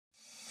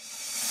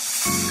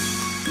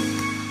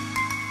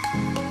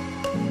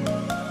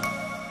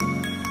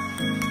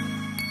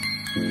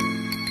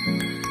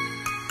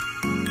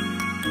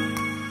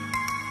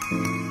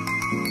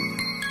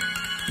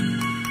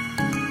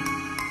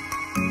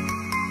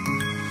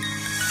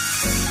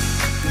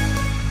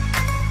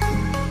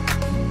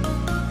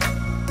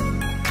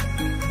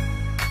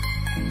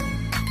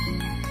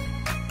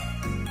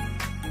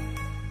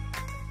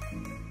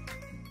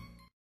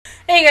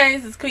Hey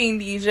guys, it's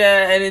Queendija,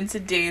 and in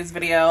today's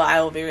video,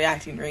 I will be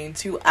reacting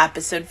to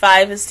episode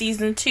 5 of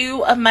season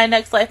 2 of My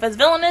Next Life as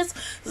Villainess.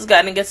 This is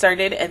going to get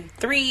started in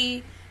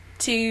 3,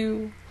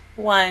 2,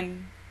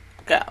 1,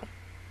 go.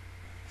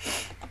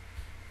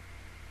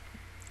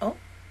 Oh.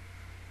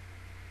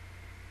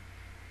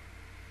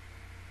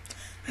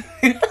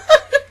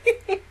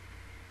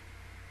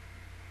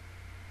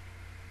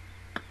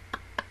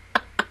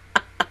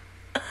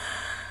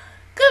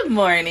 Good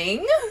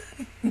morning.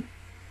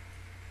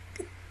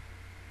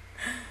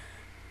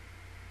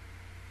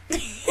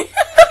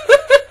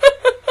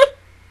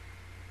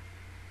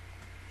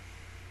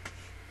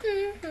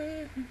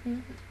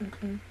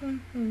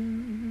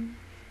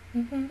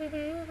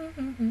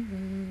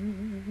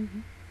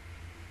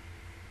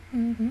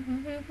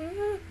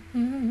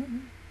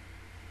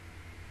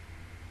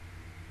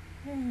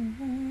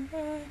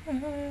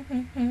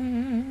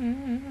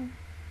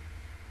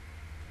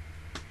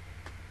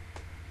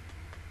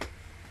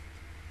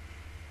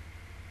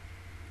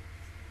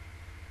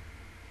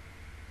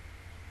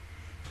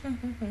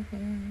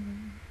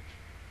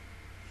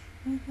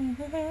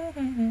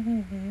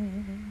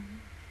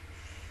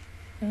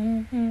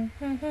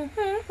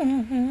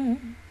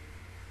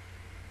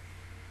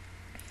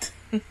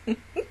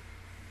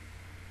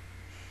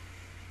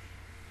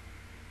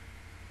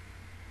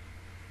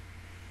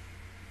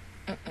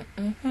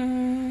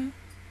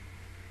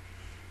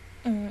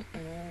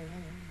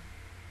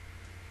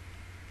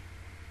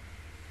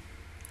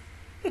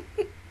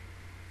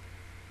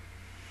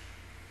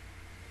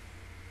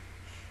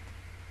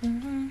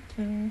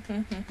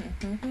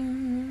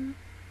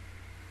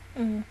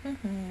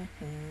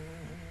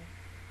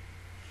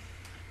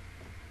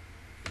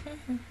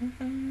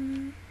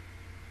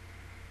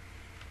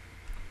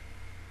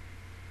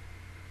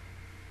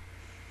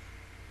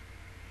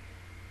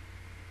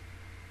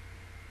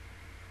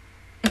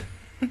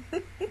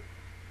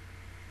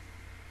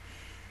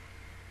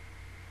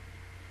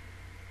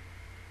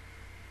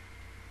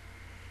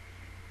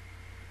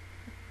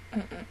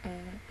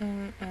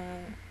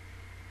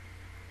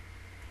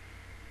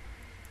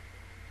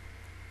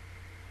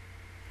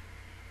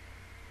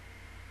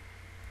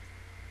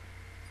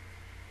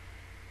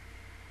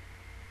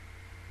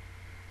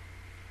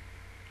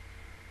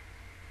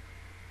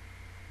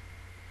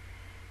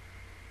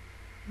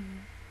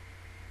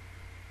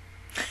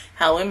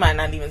 Hell, we might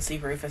not even see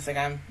Rufus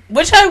again.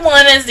 Which I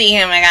want to see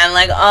him again.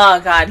 Like,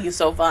 oh god, he's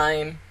so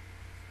fine.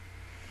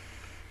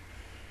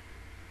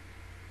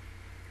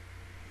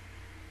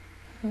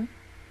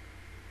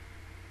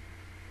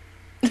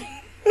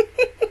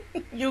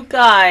 You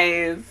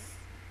guys.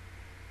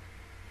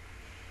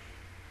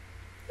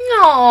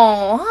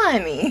 No,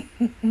 honey.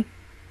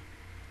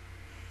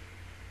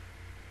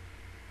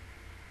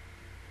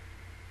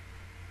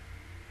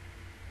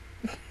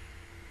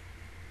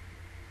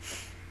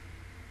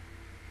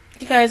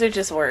 You guys are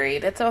just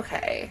worried. It's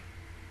okay.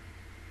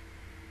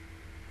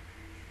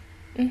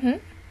 No.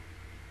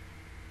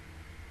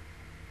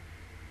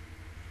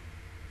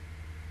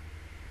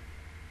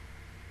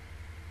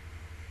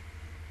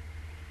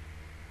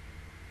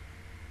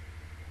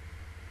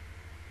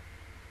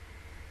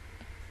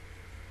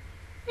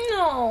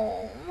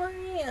 No,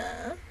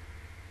 Maria.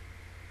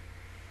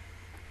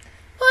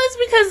 Well, it's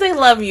because they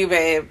love you,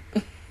 babe.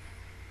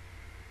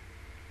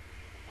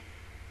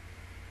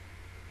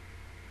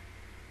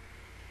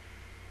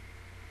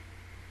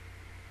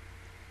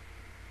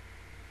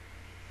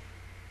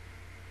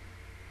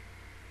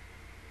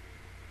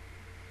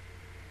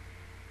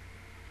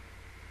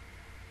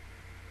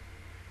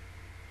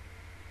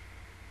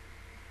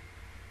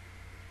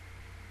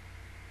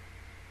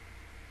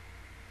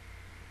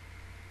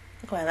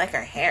 Oh, I like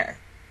her hair.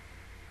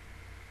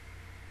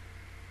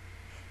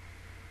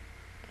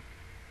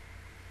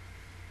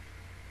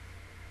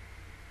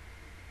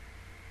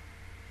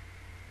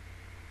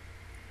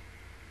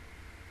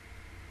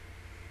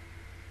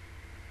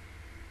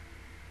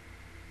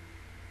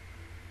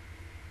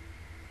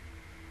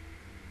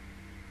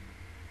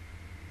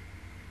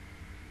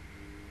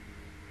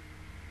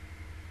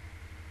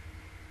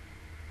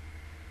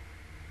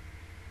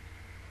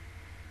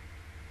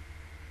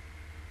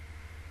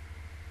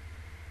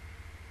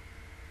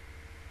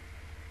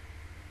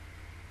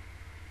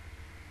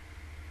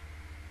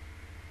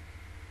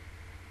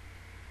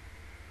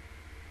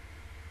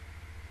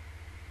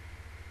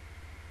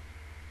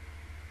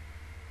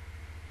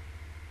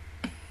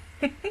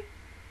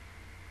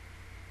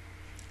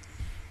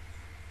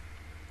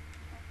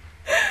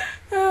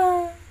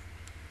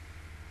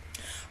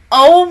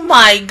 Oh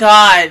my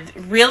god,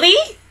 really?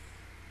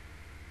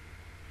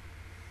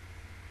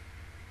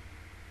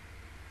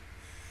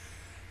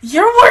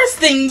 You're worse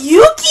than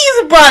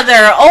Yuki's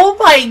brother. Oh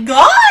my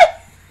god.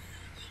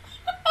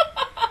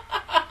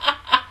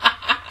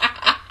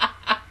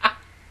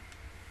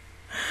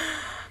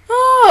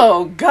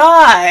 Oh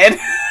god.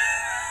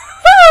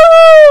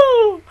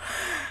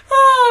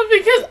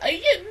 Because I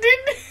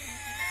didn't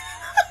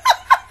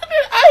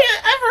I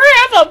ever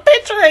have a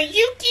picture of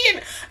Yuki,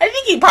 and I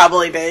think he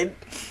probably did.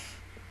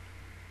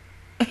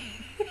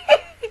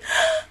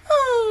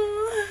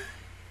 Oh.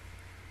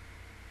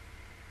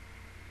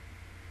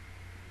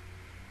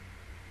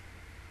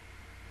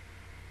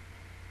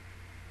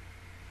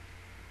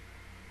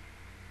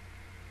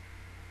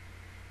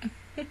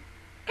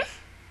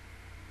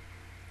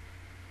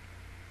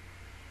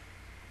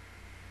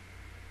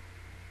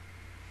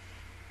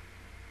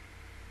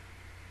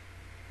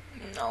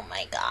 Oh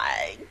my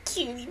god.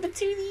 Cutie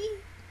patootie.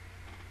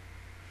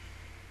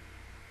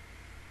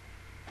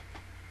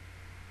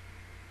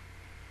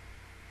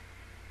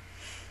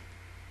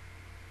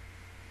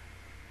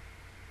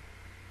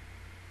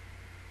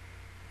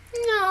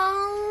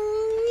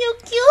 No, you're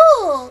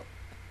cute.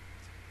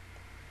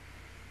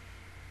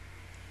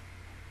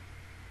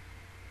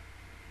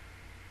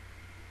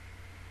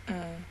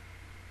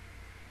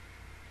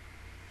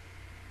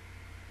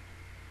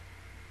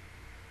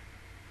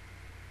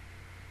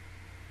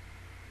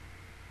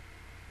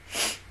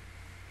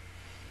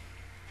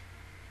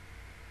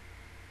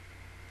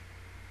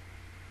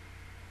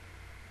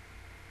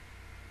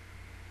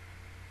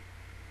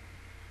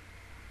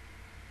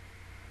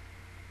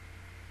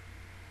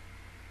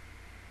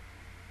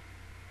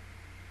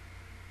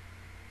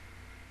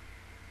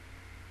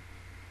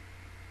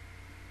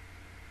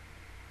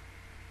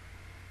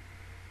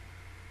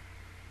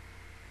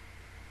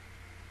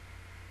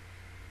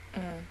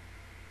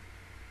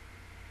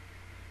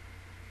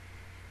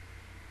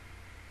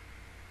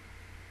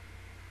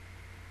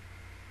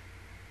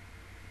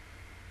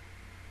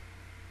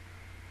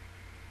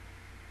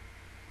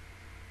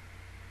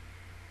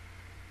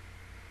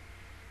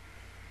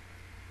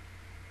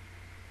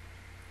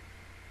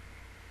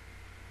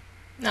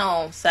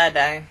 No, sad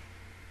day.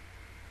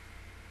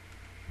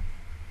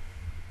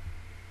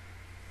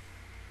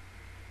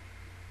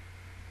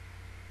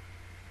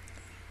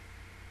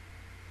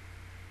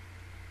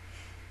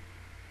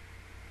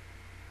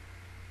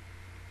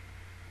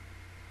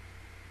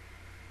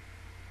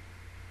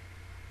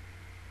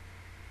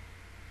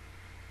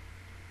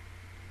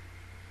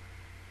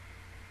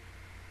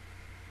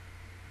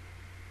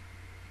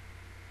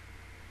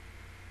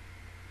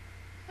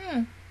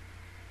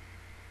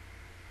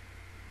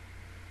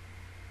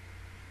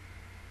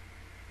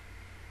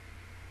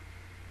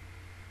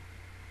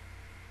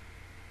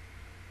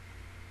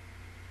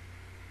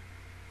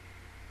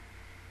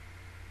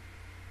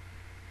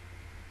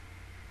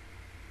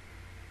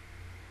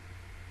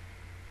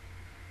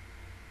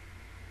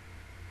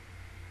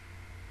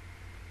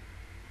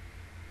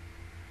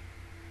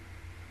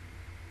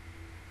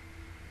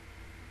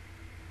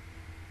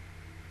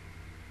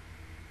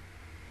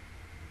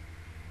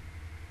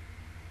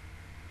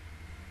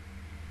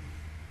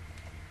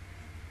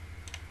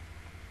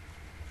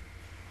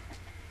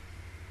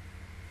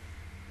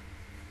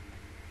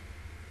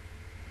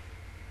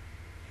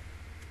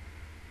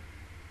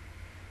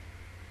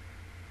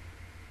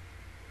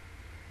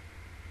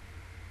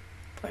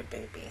 Poor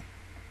baby.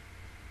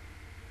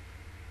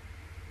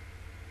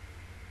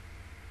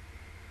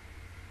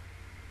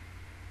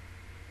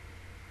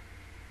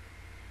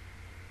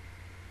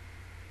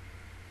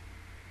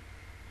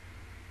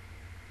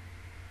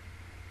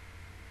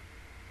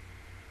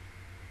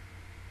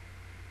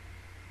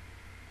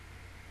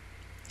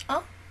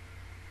 Oh.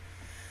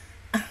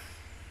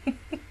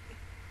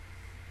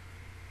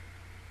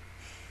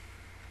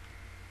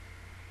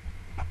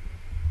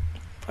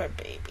 Poor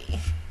baby.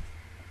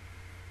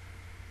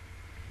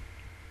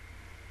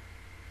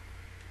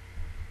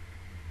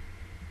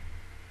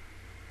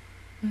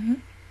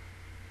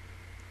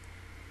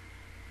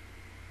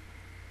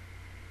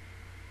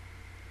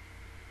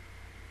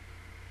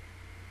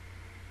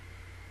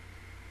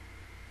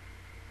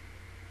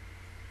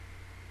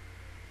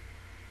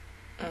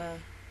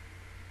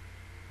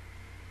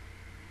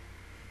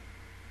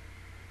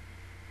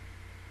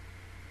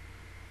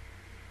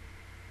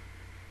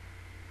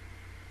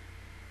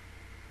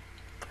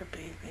 Poor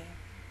baby.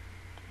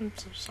 I'm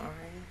so sorry.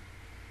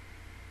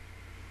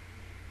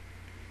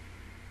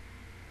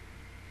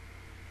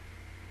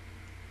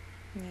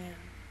 Yeah,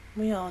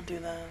 we all do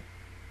that.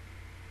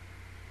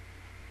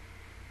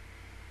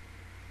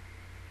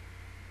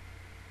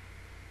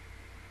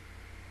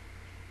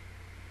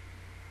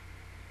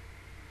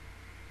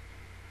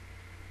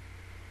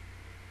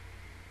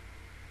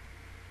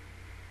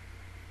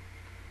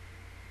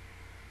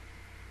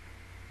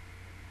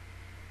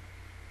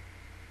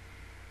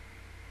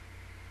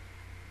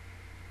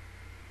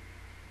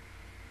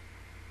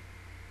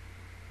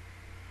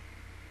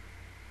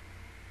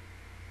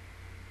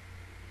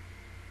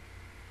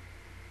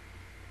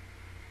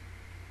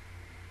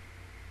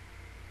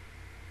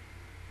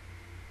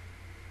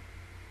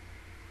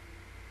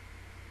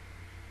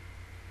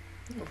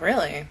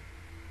 Really?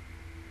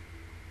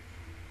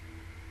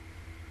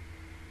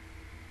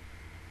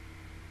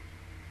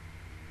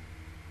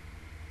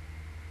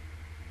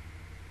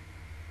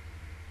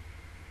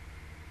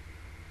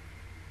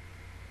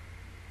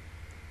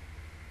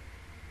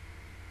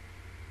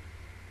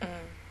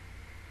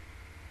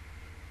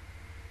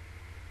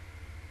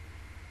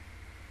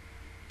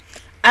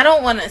 I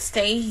don't want to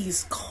say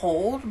he's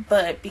cold,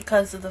 but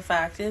because of the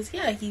fact is,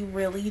 yeah, he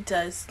really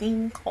does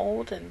seem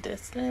cold and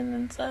distant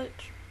and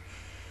such.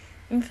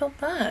 I feel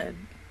bad.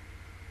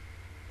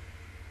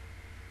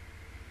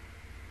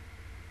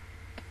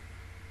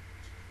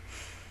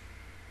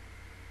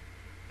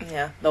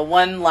 Yeah, the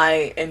one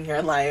light in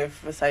your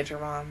life besides your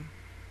mom.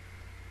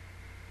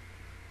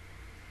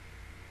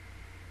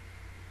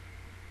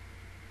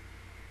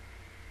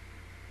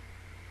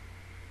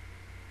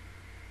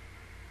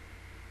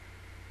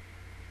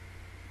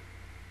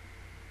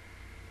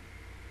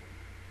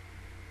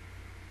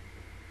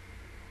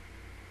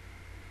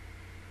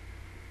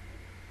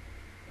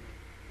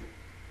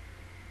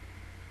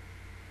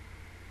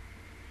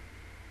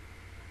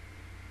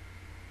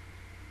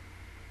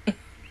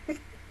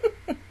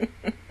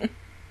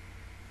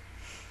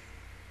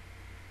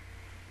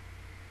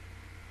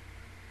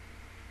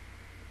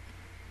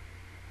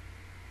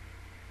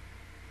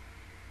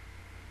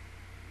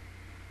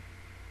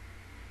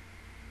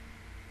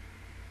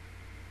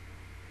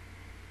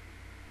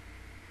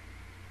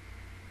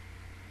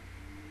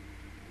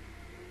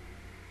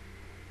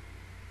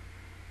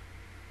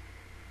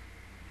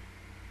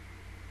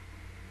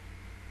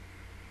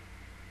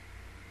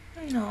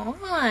 No,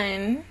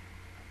 hon.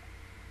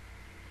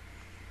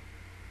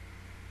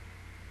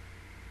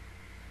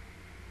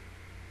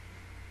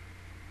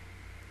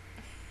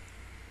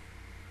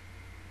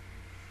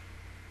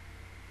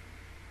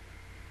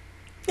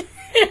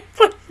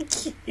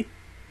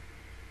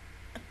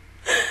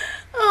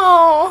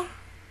 Oh.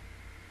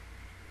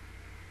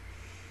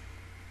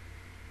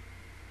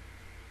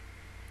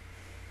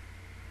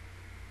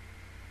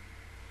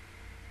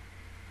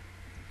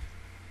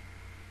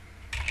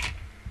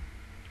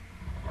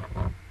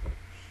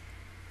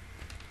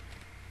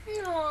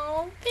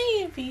 Oh,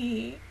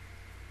 baby.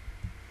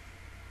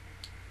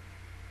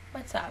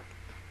 What's up?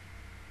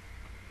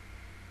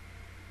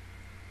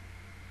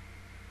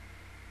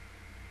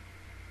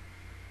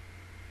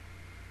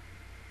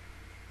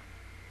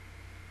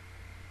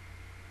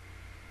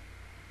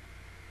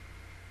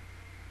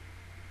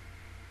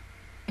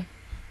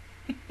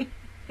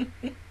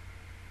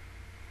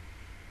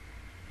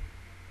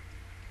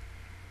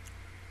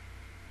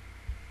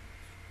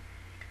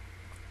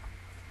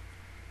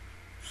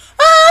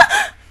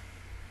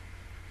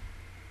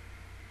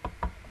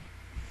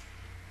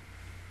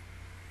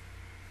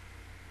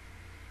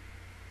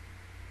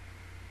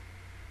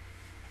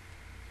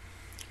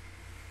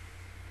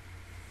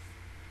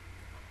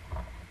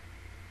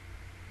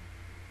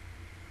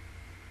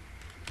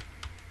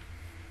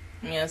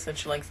 Yeah, since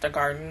she likes to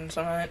garden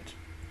so much.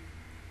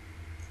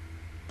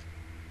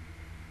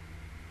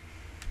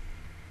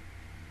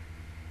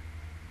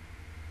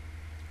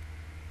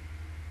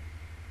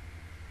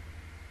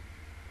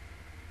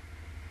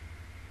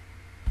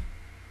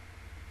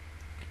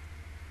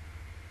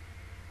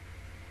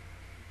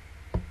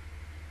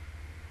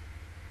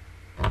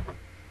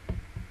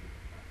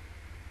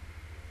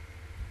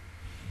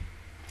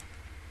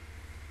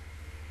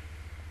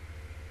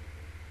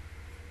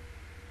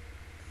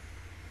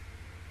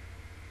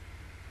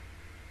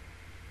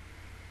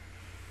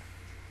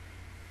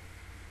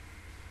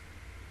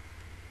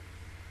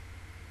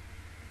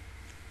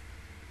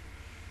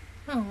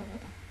 Oh.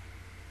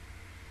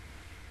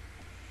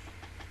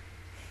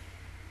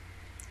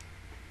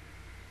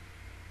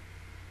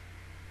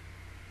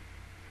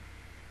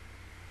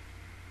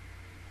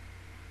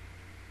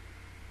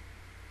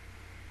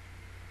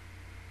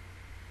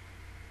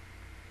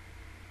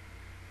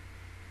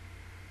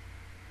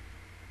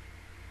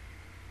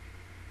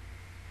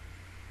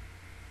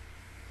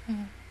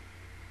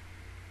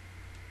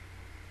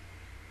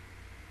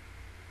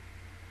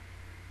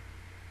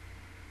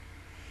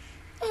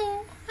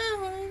 Oh,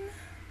 Helen.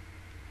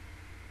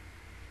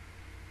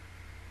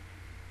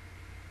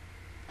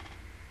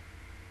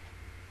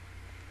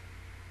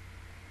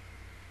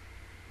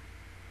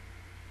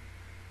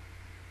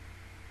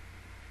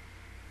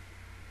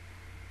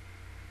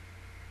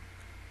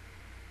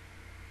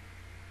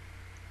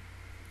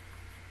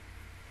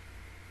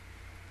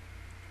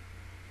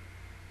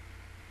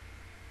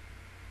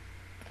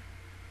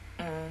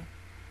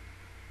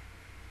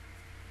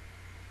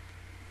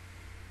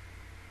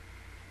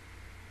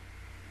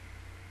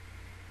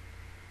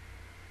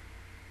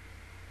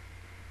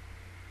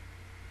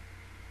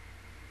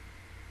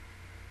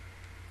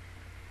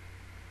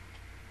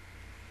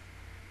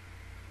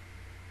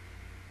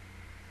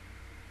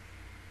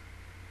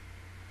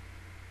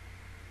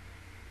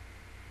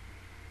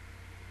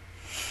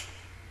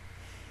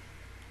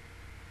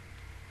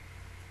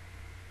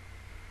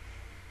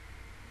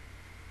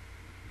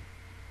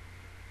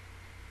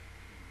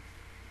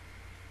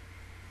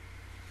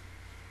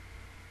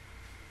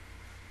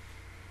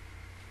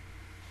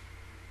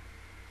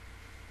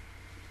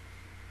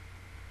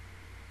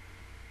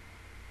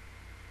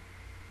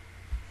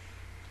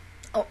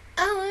 Oh,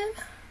 Ellen.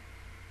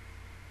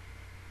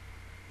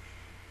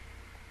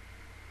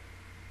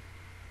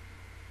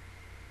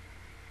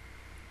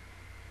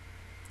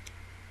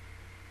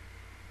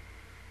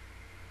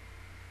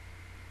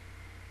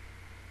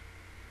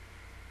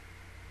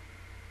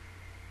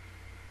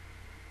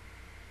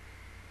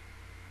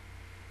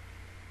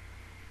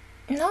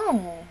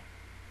 No.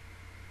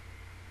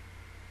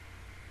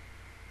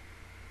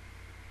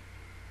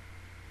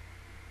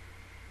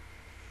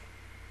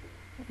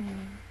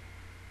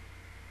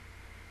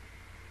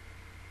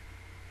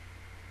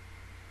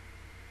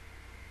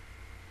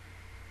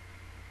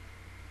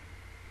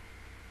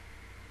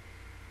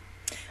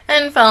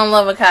 And fell in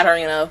love with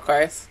Katarina, of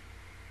course.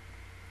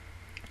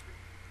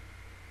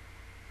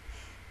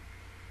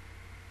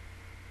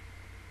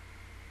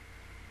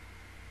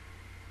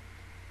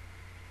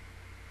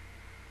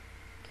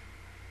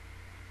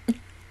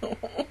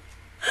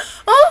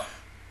 Oh.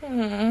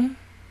 Hmm.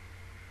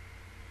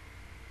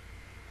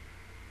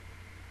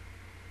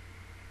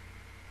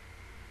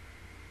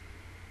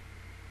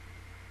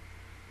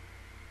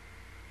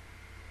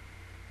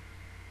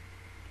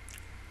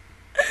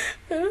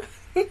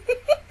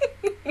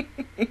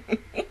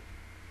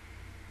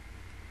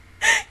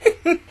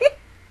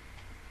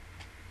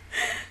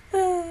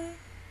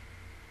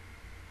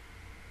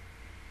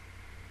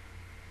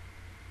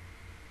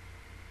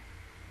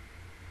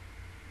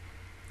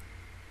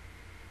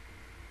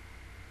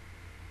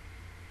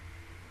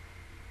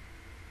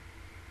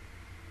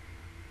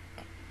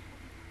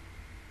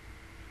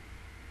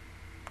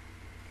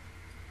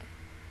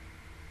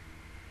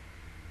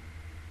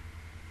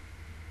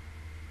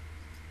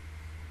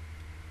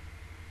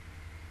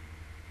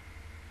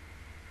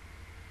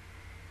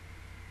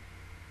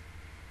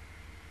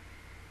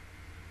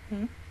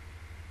 Hmm?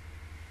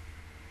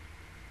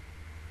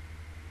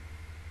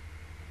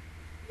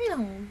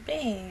 No,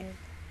 babe.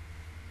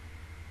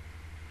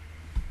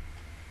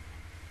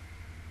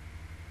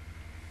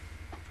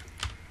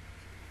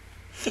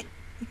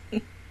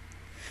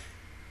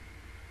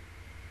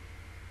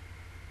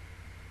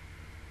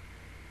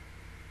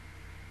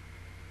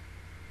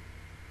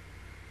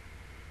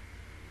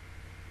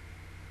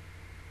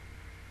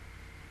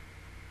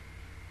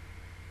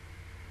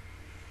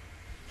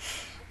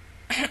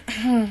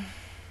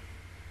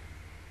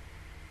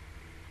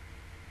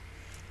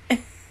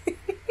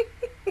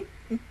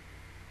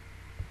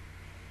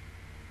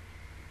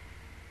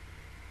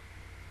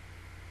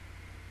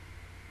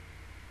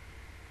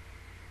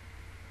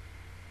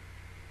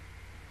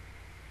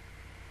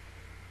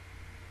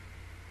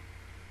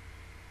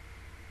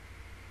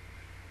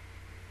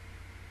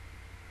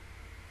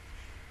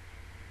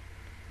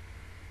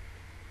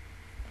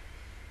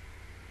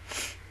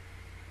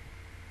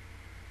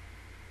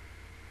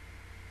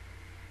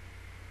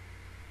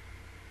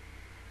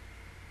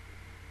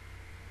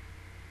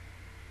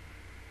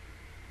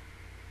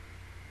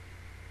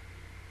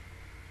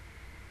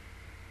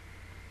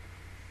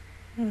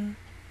 Hmm.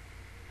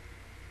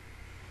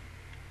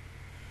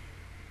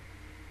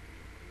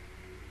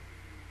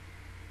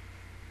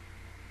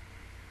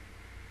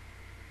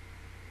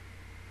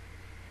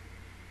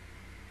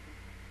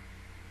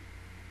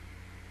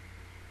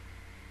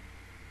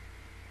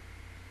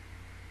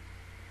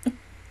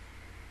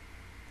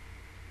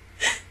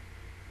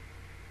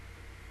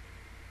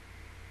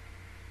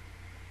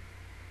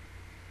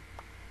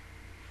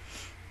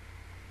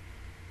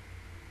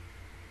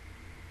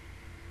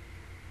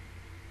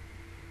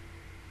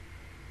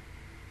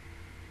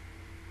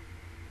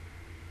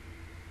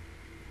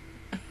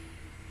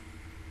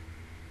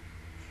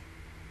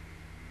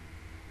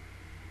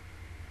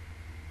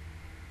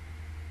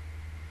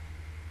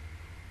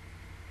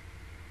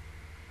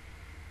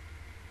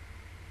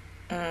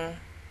 Mm.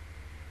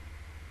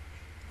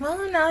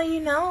 Well, now you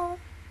know.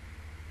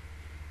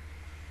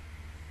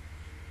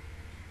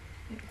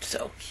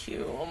 So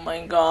cute. Oh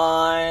my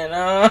god.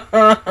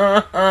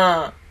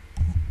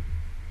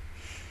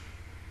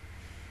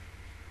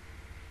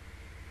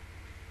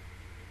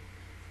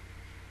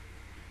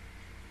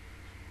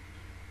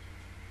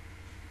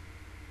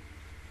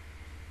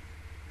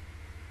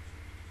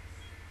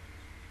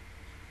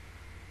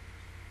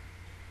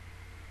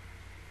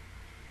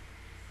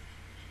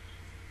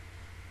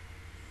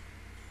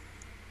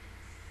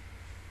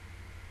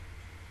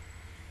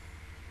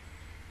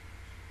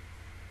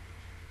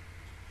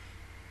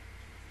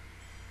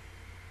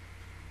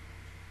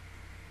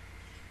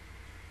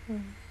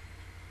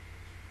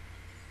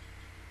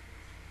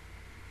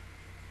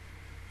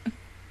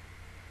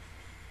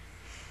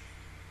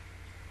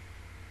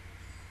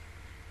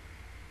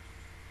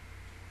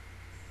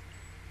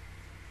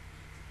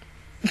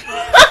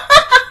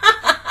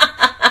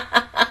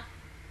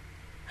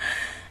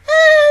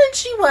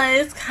 She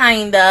was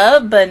kind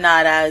of, but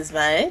not as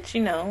much,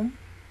 you know.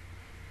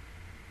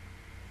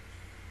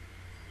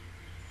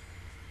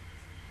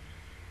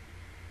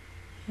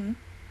 Hmm?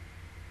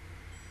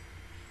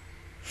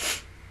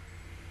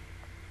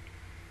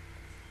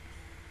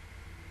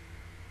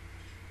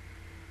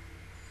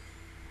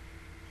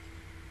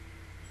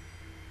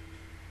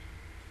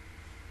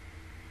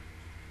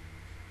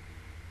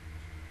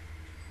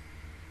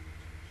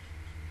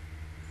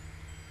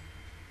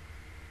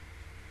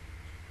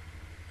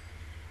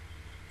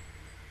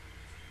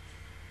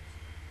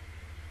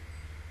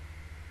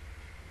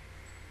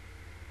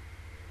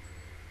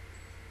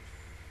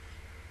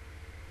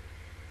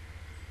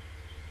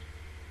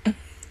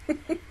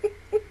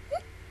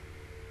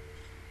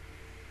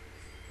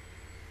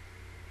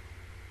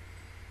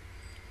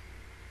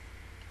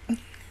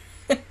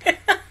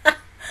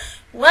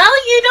 Well,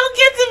 you don't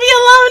get to be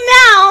alone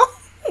now.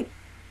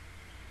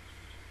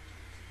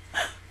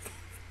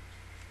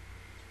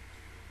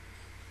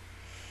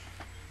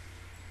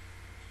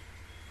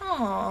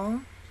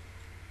 Aww.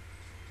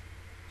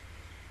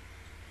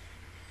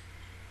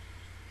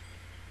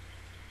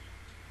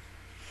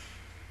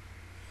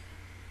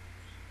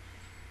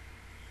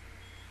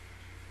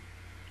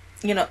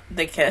 You know,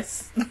 they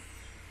kiss.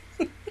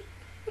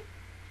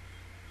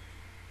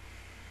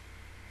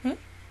 Hmm?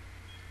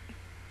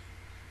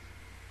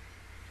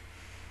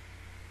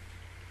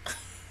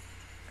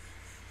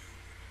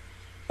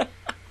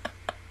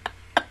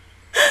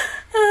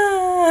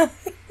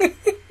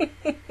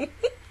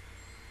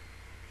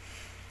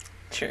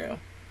 True.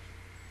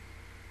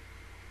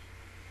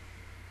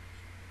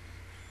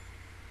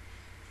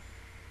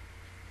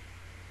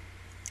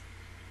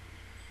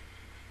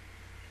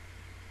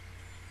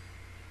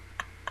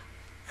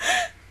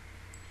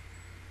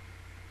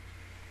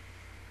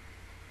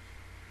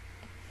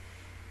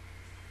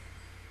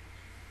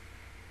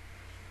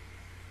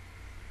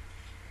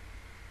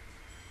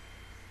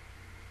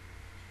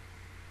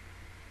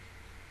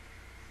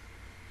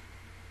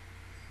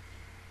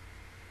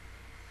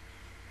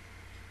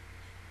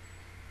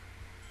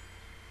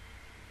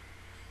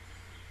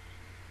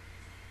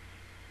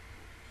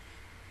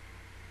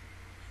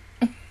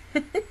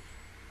 Oh.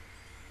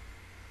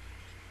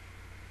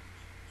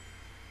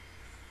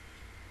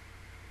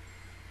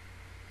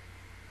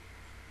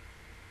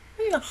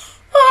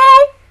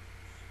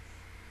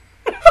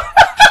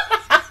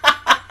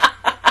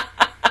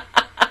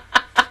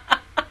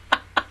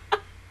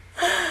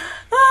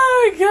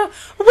 Oh my god.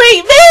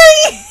 Wait,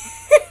 Mary!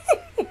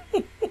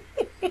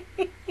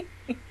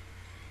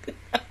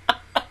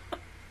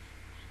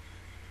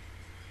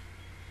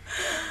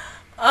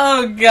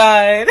 Oh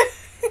god.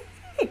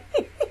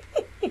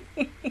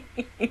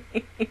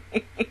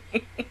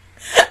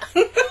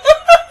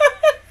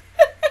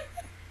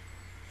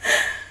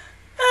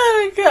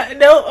 Oh god.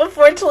 No,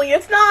 unfortunately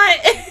it's not.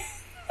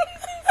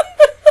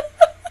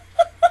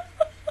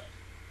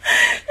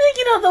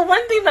 You know, the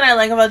one thing that I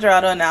like about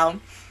Dorado now,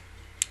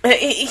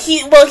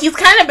 he's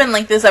kind of been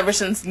like this ever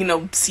since, you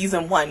know,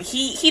 season 1.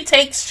 He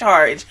takes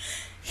charge.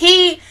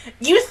 You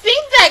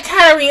think that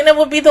Katarina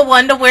would be the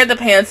one to wear the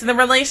pants in the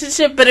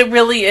relationship, but it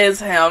really is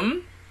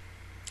him.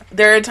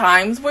 There are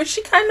times where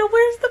she kind of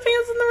wears the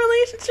pants in the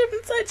relationship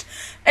and such,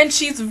 and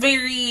she's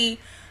very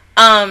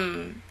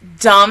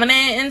dominant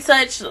and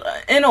such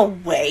in a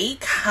way,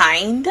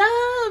 kinda.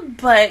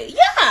 But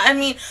yeah, I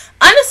mean,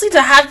 honestly,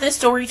 to have this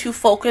story to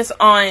focus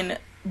on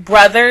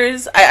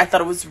brothers, I thought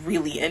it was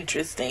really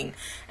interesting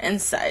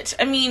and such.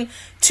 I mean,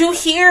 to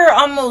hear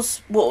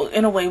almost, well,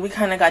 in a way, we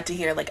kind of got to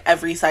hear like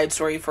every side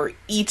story for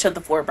each of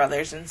the 4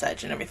 brothers and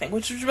such and everything,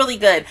 which was really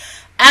good.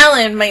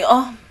 Alan,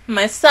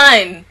 my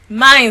son,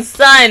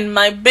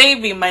 my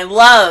baby, my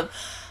love.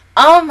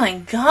 Oh my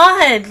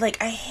god,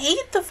 like, I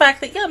hate the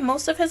fact that, yeah,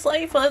 most of his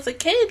life as a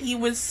kid, he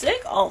was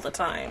sick all the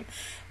time.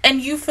 And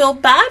you feel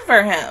bad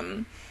for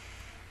him.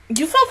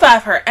 You feel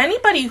bad for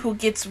anybody who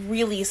gets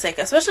really sick,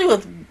 especially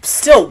with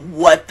still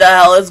what the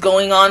hell is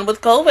going on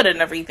with COVID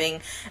and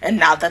everything. And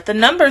now that the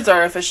numbers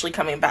are officially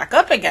coming back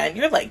up again,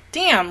 you're like,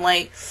 damn,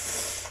 like,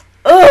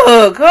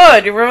 oh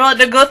god, you're about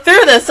to go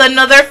through this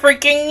another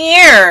freaking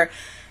year.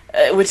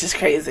 Which is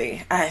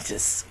crazy.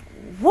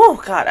 Whoa,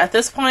 god, at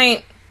this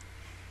point,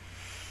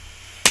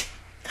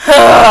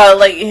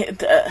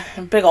 like,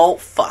 big old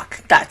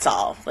fuck, that's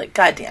all. Like,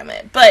 god damn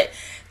it. But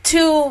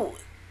to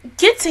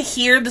get to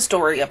hear the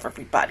story of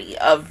everybody,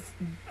 of,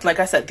 like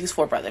I said, these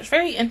 4 brothers,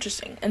 very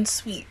interesting and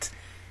sweet.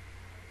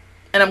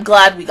 And I'm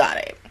glad we got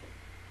it.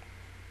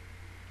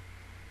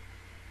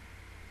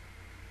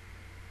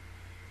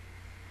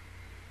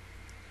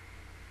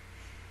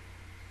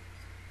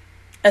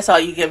 That's all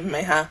you giving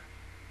me, huh?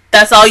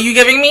 That's all you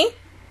giving me?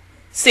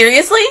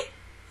 Seriously?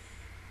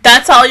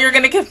 That's all you're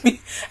gonna give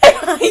me? And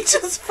I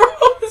just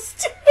froze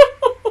too.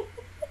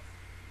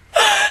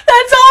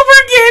 That's all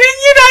we're getting?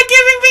 You're not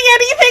giving me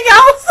anything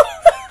else?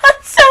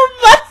 That's so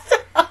messed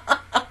up.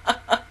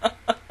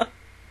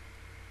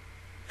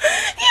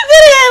 You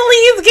could have at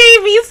least gave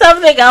me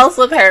something else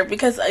with her,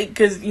 because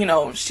you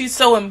know, she's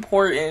so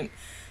important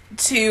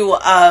to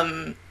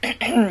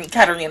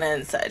Katarina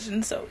and such,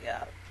 and so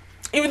yeah.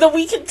 Even though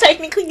we can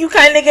technically, you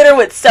kind of get her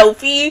with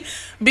Sophie,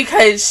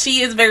 because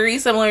she is very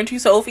similar to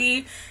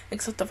Sophie,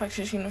 except the fact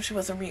that, you know, she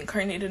wasn't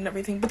reincarnated and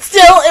everything, but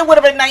still, it would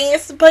have been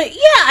nice. But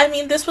yeah, I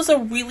mean, this was a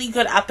really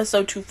good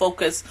episode to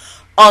focus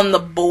on the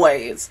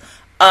boys.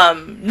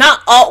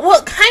 Not all,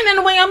 well, kind of in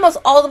a way, almost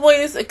all the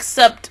boys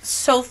except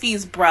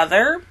Sophie's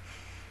brother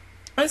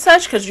and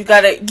such, because you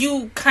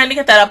kind of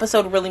get that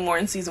episode really more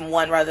in season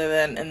 1 rather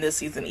than in this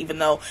season, even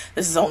though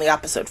this is only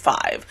episode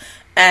 5.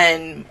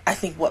 And I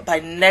think, by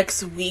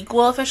next week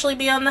we'll officially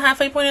be on the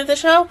halfway point of the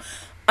show.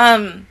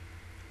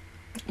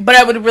 But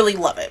I would really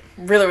love it.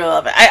 Really, really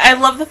love it. I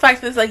love the fact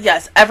that it's like,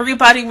 yes,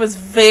 everybody was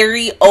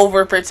very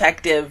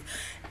overprotective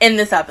in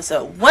this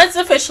episode. Once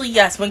officially,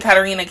 yes, when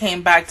Katarina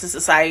came back to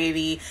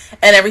society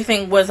and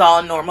everything was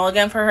all normal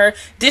again for her,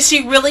 did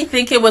she really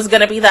think it was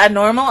going to be that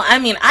normal? I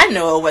mean, I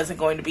knew it wasn't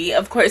going to be.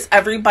 Of course,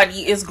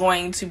 everybody is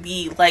going to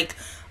be, like,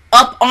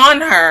 up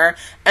on her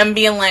and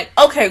being like,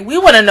 okay, we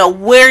want to know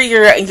where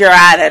you're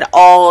at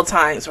all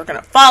times. We're going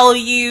to follow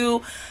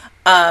you.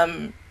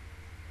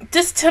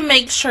 Just to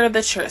make sure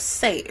that you're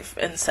safe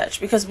and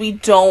such, because we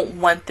don't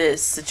want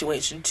this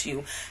situation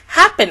to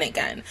happen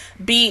again.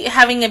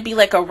 Having it be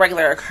like a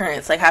regular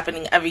occurrence, like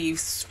happening every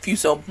few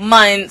so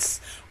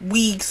months,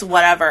 weeks,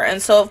 whatever.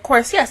 And so, of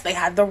course, yes, they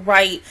had the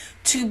right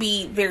to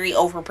be very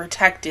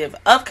overprotective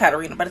of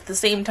Katarina, but at the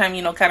same time,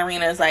 you know,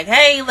 Katarina is like,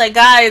 hey, like,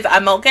 guys,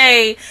 I'm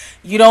okay.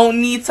 You don't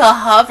need to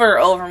hover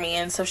over me.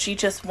 And so she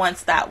just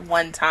wants that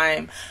one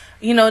time,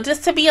 you know,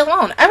 just to be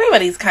alone.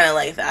 Everybody's kind of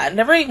like that. And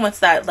everybody wants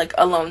that, like,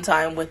 alone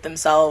time with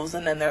themselves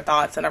and then their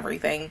thoughts and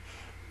everything.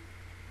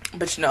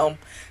 But, you know,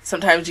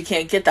 sometimes you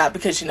can't get that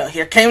because, you know,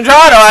 here came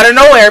Dorado out of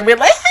nowhere and be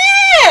like,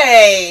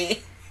 hey!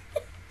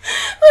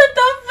 But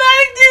the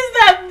fact is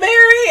that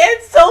Mary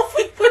and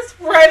Sophie was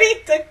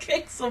ready to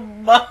kick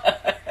some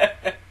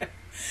butt.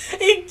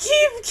 And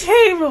Keith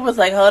came and was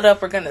like, hold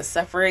up, we're going to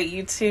separate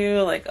you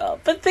two. Like, oh,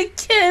 but the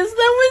kiss, that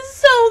was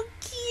so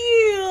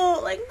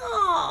cute. Like,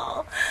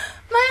 oh,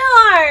 my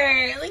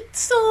heart. Like,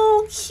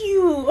 so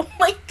cute. Oh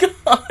my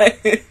god.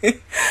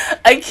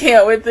 I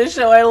can't with this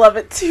show. I love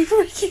it too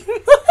freaking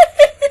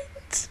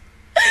much.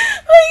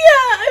 But yeah,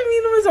 I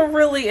mean, it was a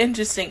really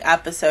interesting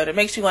episode. It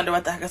makes you wonder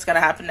what the heck is going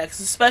to happen next,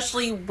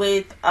 especially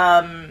with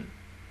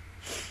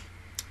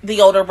the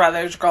older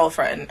brother's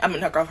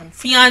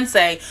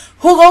fiance,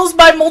 who goes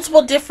by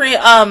multiple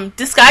different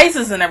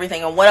disguises and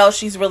everything, and what else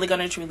she's really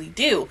going to truly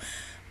do.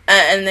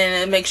 And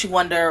then it makes you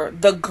wonder,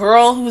 the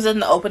girl who's in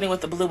the opening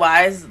with the blue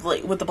eyes,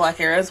 like, with the black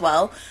hair as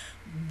well,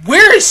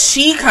 where is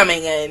she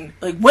coming in?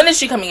 Like, when is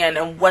she coming in,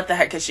 and what the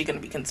heck is she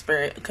going to be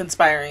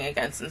conspiring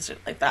against and shit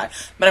like that?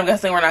 But I'm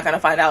guessing we're not going to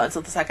find out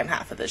until the second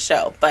half of the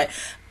show. But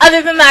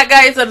other than that,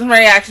 guys, that is my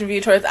reaction view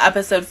towards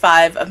episode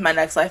 5 of My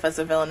Next Life as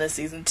a Villainess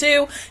Season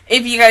 2.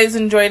 If you guys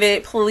enjoyed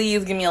it,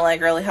 please give me a like.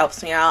 It really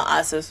helps me out.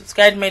 Also,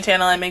 subscribe to my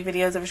channel. I make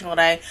videos every single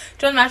day.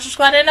 Join the Master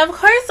Squad. And, of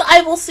course,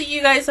 I will see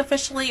you guys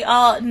officially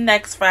all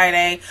next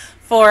Friday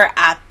for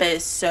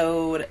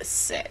episode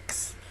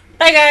 6.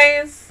 Bye,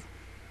 guys!